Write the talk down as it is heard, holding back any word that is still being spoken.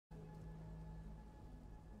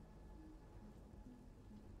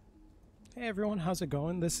Hey everyone, how's it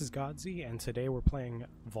going? This is Godzi, and today we're playing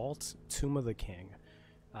Vault: Tomb of the King.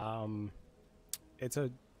 It's a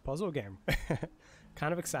puzzle game.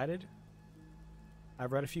 Kind of excited.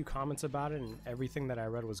 I've read a few comments about it, and everything that I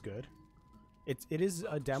read was good. It is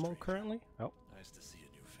a demo currently. Oh, Nice to see a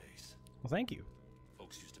new face. well, thank you.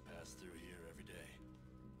 Folks used to pass through here every day,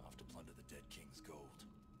 off to plunder the dead king's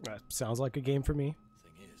gold. Sounds like a game for me.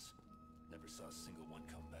 Thing is, never saw a single one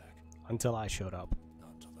come back. Until I showed up.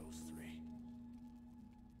 Not until those three.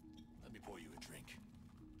 Let me pour you a drink,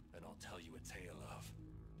 and I'll tell you a tale of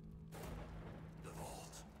the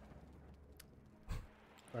vault.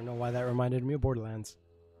 I don't know why that reminded me of Borderlands.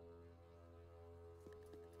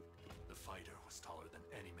 The fighter was taller than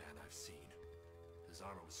any man I've seen. His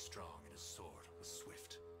armor was strong and his sword was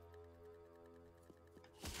swift.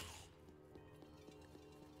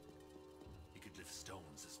 He could lift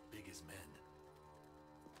stones as big as men.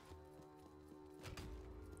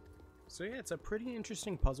 So yeah, it's a pretty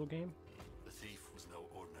interesting puzzle game. The thief was no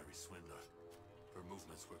ordinary swindler. Her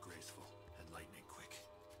movements were graceful and lightning quick.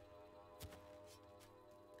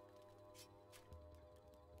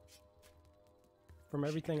 From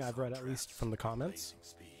everything I've read, at least from the comments. Blazing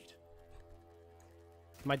speed.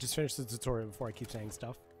 Might just finish the tutorial before I keep saying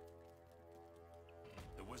stuff.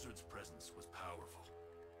 The wizard's presence was powerful.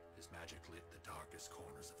 His magic lit the darkest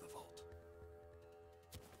corners of the vault.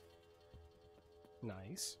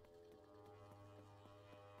 Nice.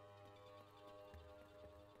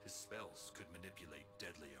 His spells could manipulate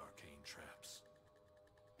deadly arcane traps.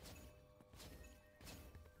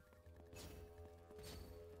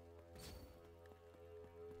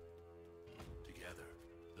 Together,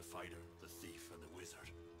 the fighter, the thief, and the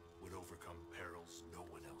wizard would overcome perils no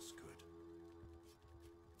one else could.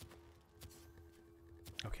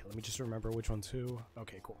 Okay, let me just remember which one's who.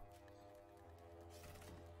 Okay, cool.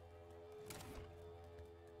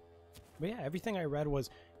 But yeah, everything I read was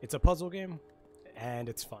it's a puzzle game and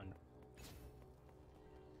it's fun.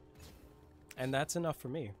 And that's enough for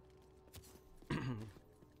me.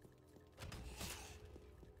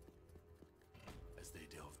 As they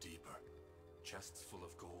delved deeper, chests full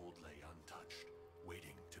of gold lay untouched,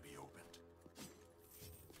 waiting to be opened.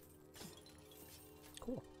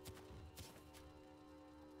 Cool.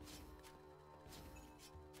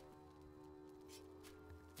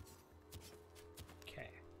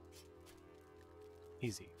 Okay.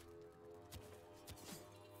 Easy.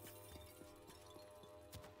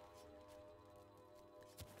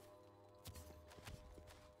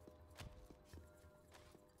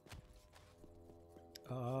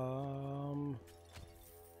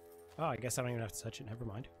 Oh, I guess I don't even have to touch it. Never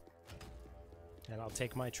mind. And I'll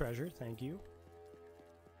take my treasure. Thank you.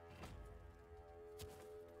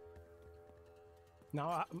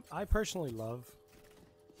 Now, I personally love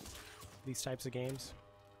these types of games.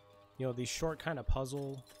 You know, these short kind of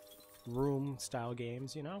puzzle room style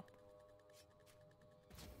games, you know?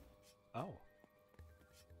 Oh.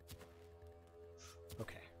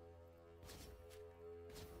 Okay.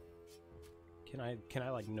 Can I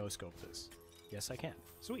like no scope this? Yes, I can.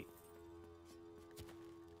 Sweet.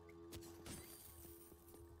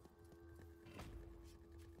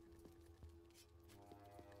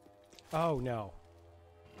 Oh no.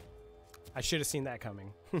 I should have seen that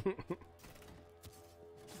coming.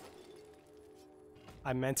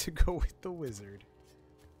 I meant to go with the wizard.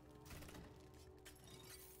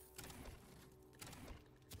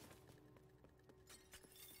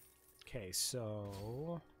 Okay,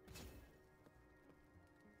 so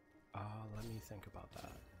let me think about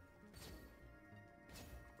that.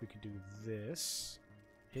 We could do this.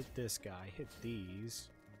 Hit this guy, hit these.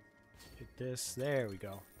 Hit this. There we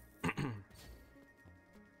go.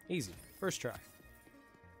 Easy. First try.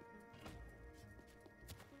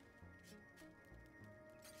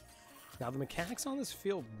 Now the mechanics on this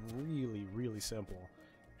feel really, really simple.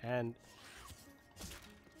 And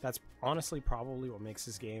that's honestly probably what makes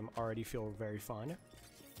this game already feel very fun.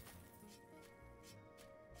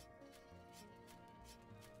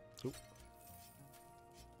 Oop.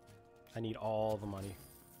 I need all the money.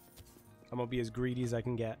 I'm gonna be as greedy as I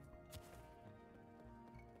can get.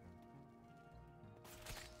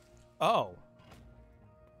 Oh.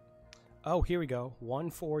 Oh, here we go.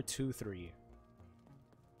 1, 4, 2, 3.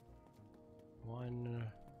 1,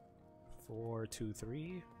 4, 2,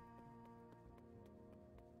 3.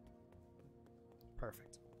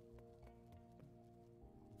 Perfect.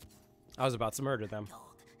 I was about to murder them.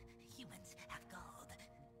 Gold. Humans have gold.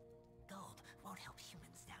 Gold won't help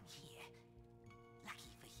humans down here. Lucky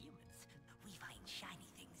for humans, we find shiny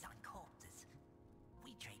things on corpses.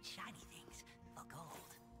 We trade shiny things for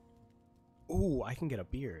gold. Ooh, I can get a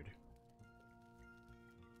beard.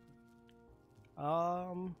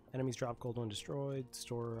 Enemies drop gold when destroyed.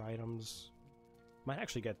 Store items. Might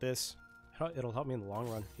actually get this. It'll help me in the long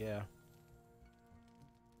run. Yeah.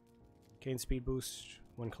 Gain speed boost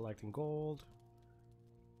when collecting gold.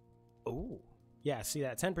 Oh. Yeah, see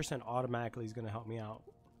that 10% automatically is going to help me out.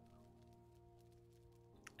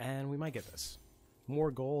 And we might get this. More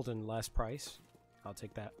gold and less price. I'll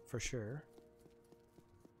take that for sure.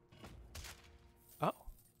 Oh.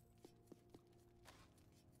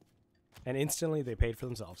 And instantly they paid for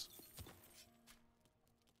themselves.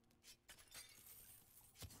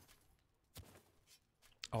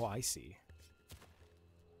 Oh, I see.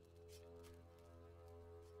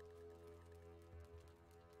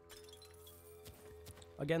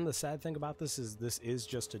 Again, the sad thing about this is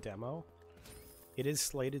just a demo. It is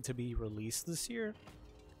slated to be released this year.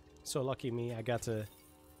 So lucky me, I got to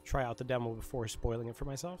try out the demo before spoiling it for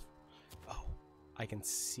myself. Oh, I can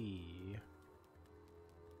see.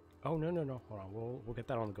 Oh, no. Hold on. We'll get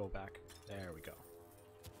that on the go back. There we go.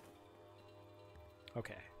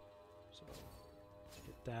 Okay. So,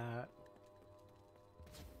 get that.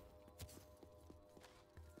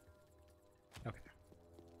 Okay.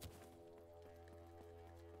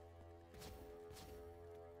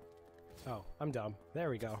 Oh, I'm dumb.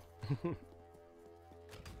 There we go.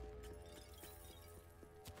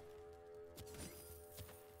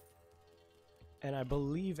 And I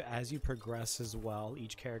believe as you progress as well,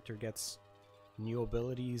 each character gets new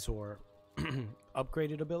abilities or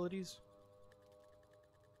upgraded abilities.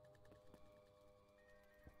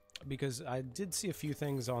 Because I did see a few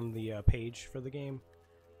things on the page for the game,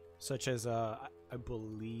 such as I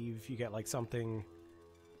believe you get like something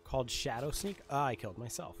called Shadow Sneak. I killed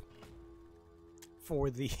myself for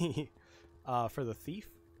the thief.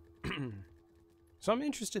 So I'm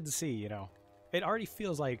interested to see, you know. It already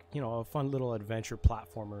feels like, you know, a fun little adventure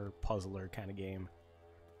platformer puzzler kind of game.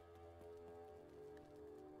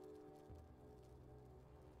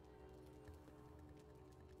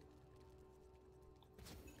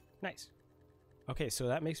 Nice. Okay, so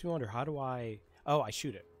that makes me wonder, how do I... Oh, I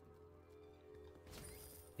shoot it.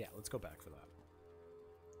 Yeah, let's go back for that.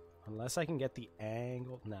 Unless I can get the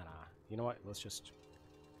angle... Nah. You know what? Let's just...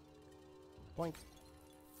 Boink.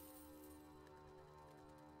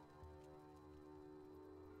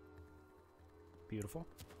 Beautiful.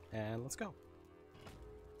 And let's go.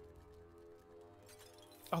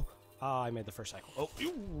 Oh, I made the first cycle. Oh,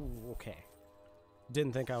 ooh, okay.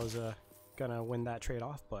 Didn't think I was gonna win that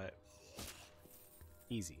trade-off, but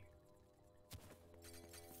easy.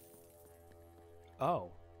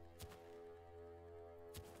 Oh.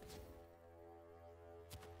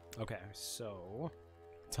 Okay, so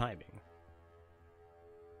timing.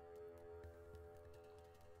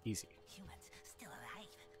 Easy. Humans still alive.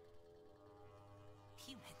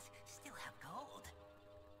 Humans still have gold.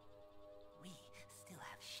 We still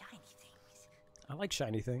have shiny things. I like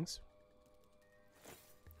shiny things.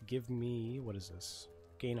 Give me... What is this?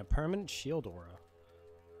 Gain a permanent shield aura.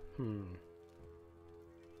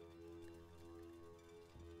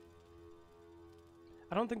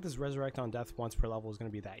 I don't think this Resurrect on Death once per level is going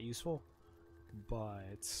to be that useful.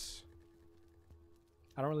 But...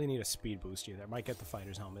 I don't really need a speed boost either. I might get the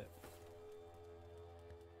fighter's helmet.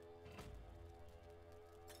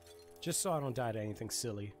 Just so I don't die to anything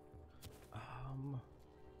silly.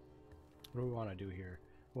 What do we want to do here?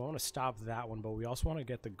 We want to stop that one, but we also want to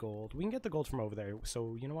get the gold. We can get the gold from over there.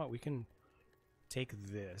 So, you know what? We can take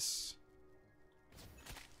this.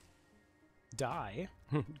 Die.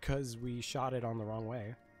 Because we shot it on the wrong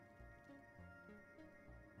way.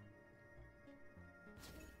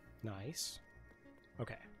 Nice.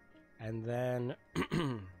 Okay. And then...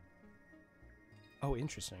 Oh,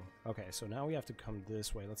 interesting. Okay, so now we have to come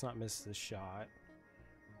this way. Let's not miss this shot.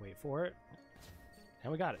 Wait for it.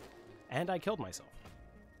 And we got it. And I killed myself.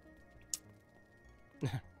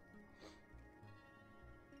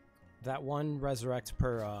 That one resurrect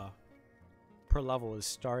per level is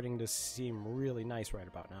starting to seem really nice right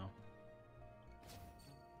about now.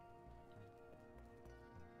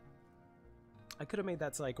 I could have made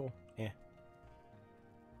that cycle. Eh.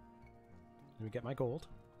 Let me get my gold.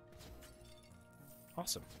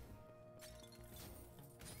 Awesome.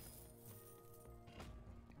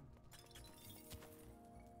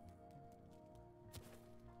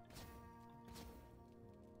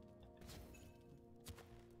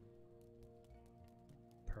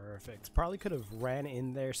 Perfect. Probably could have ran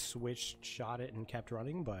in there, switched, shot it, and kept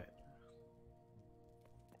running, but...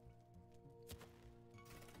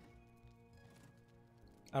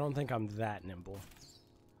 I don't think I'm that nimble.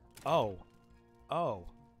 Oh. Oh.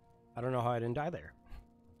 I don't know how I didn't die there.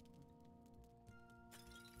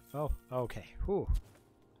 Oh, okay. Whew.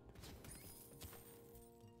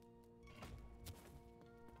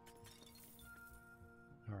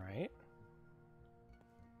 All right.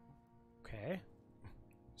 Okay.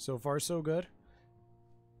 So far, so good.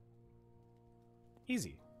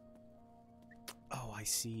 Easy. Oh, I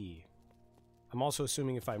see. I'm also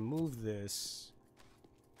assuming if I move this...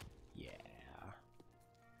 Yeah.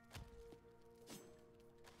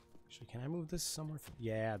 Actually, can I move this somewhere?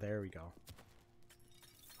 Yeah, there we go.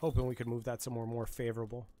 Hoping we could move that somewhere more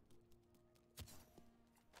favorable.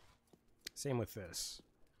 Same with this.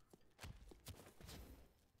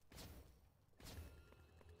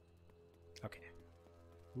 Okay.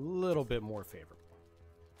 A little bit more favorable.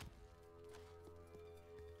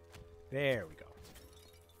 There we go.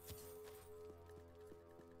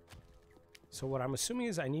 So what I'm assuming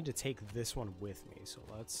is I need to take this one with me. So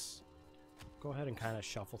let's go ahead and kind of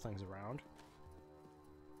shuffle things around.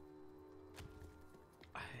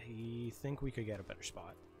 I think we could get a better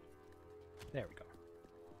spot. There we go.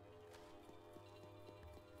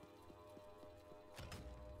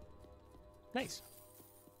 Nice.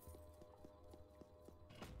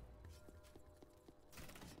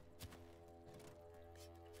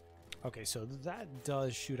 Okay, so that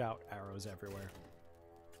does shoot out arrows everywhere.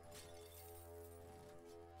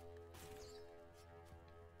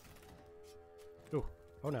 Ooh,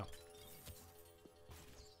 oh no.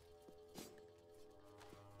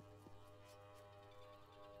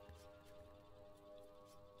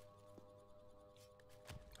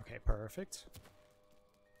 Okay, perfect.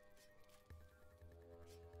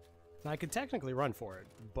 Now, I could technically run for it,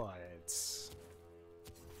 but it's...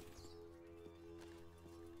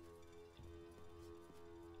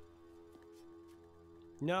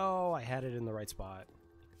 No, I had it in the right spot.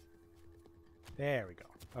 There we go.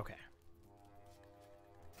 Okay.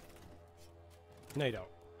 No, you don't.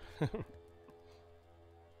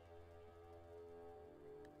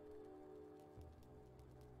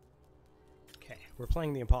 Okay, we're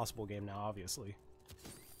playing the impossible game now, obviously.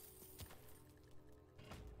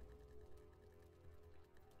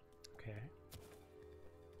 Okay.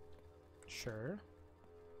 Sure.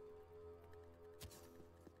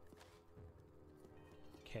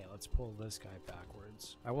 Okay, let's pull this guy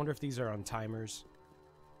backwards. I wonder if these are on timers.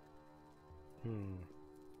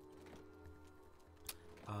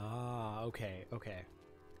 Ah, okay, okay.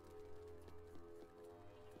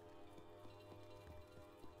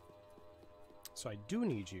 So I do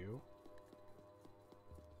need you.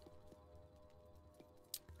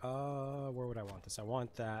 Where would I want this? I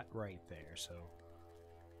want that right there, so...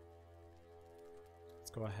 Let's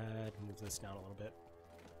go ahead and move this down a little bit.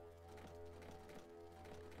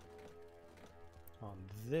 On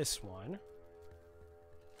this one.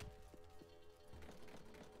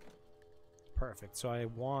 Perfect. So I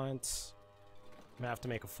want... I'm gonna have to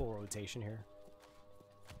make a full rotation here.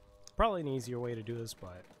 Probably an easier way to do this,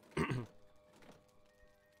 but...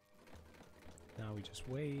 Now we just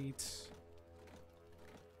wait.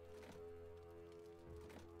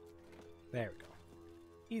 There we go.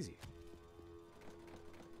 Easy.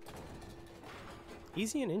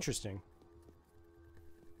 Easy and interesting.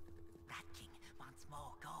 Rat King wants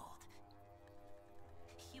more gold.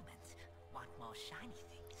 Humans want more shiny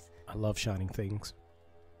things. I love shining things.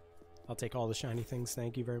 I'll take all the shiny things,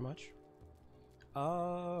 thank you very much.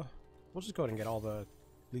 We'll just go ahead and get all the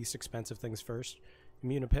least expensive things first.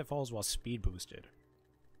 Immune to pitfalls while speed boosted.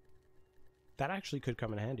 That actually could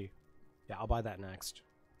come in handy. Yeah, I'll buy that next.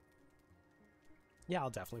 Yeah, I'll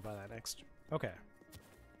definitely buy that next. Okay.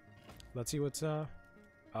 Let's see what's, oh?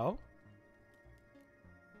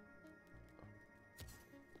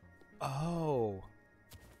 Oh.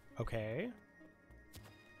 Okay.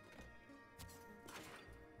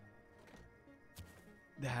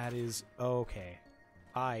 That is... Okay.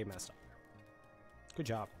 I messed up. Good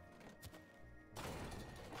job.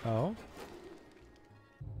 Oh?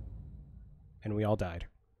 And we all died.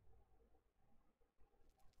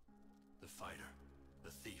 The fighter, the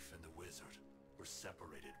thief, and the wizard were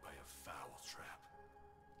separated by a foul trap.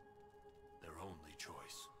 Their only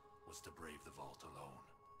choice was to brave the vault alone.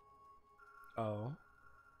 Oh?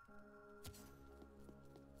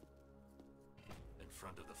 In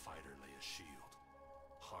front of the fighter lay a shield,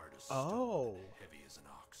 hard as Oh. stone and heavy as an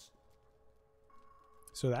ox.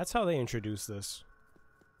 So that's how they introduced this.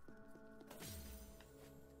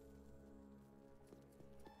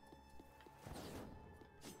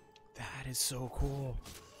 That is so cool.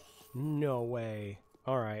 No way.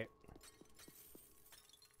 Alright.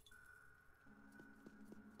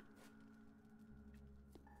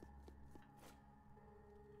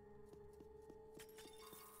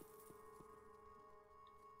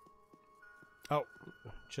 Oh,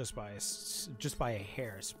 just by a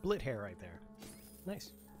hair, split hair right there.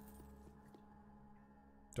 Nice.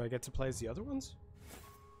 Do I get to play as the other ones?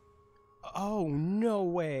 Oh, no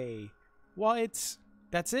way. What?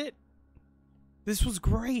 That's it? This was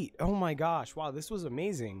great. Oh my gosh. Wow, this was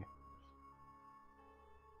amazing.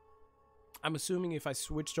 I'm assuming if I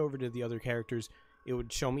switched over to the other characters, it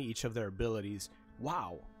would show me each of their abilities.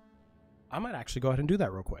 Wow. I might actually go ahead and do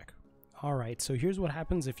that real quick. Alright, so here's what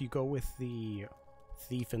happens if you go with the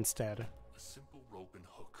thief instead. A simple rope and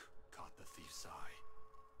hook caught the thief's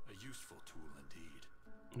eye. A useful tool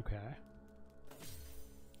indeed. Okay.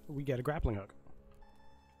 We get a grappling hook.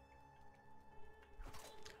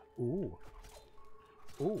 Ooh.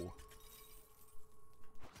 Ooh.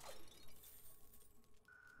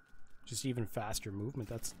 Just even faster movement.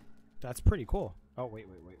 That's pretty cool. Oh, wait.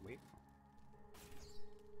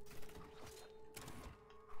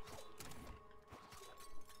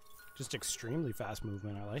 Just extremely fast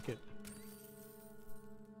movement. I like it.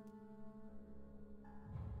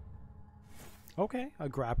 Okay, a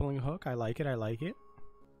grappling hook. I like it.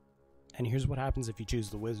 And here's what happens if you choose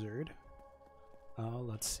the wizard.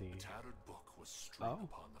 Let's see. A tattered book was strewn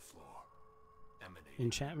upon the floor. Emanating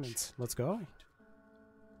Enchantments. Let's go.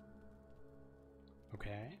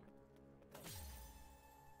 Okay.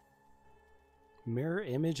 Mirror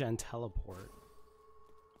image and teleport.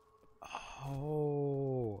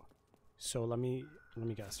 Oh. So let me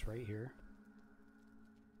guess right here.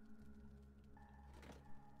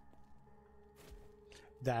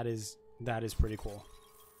 That is pretty cool.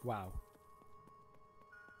 Wow.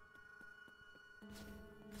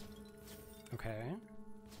 Okay.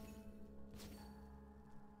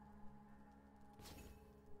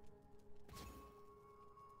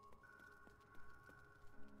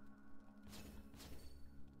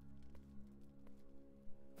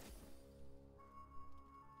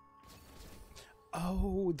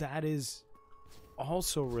 Oh, that is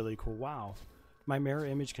also really cool. Wow. My mirror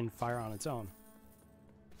image can fire on its own.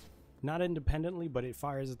 Not independently, but it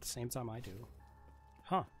fires at the same time I do.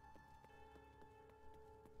 Huh.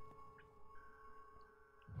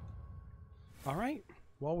 Alright.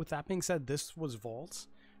 Well, with that being said, this was Vault.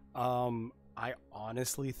 I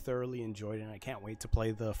honestly thoroughly enjoyed it, and I can't wait to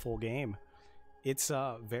play the full game. It's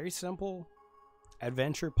a very simple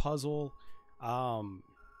adventure puzzle.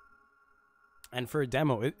 And for a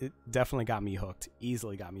demo, it definitely got me hooked.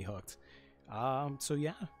 Easily got me hooked. So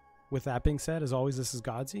yeah, with that being said, as always, this is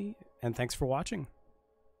Godsey, and thanks for watching.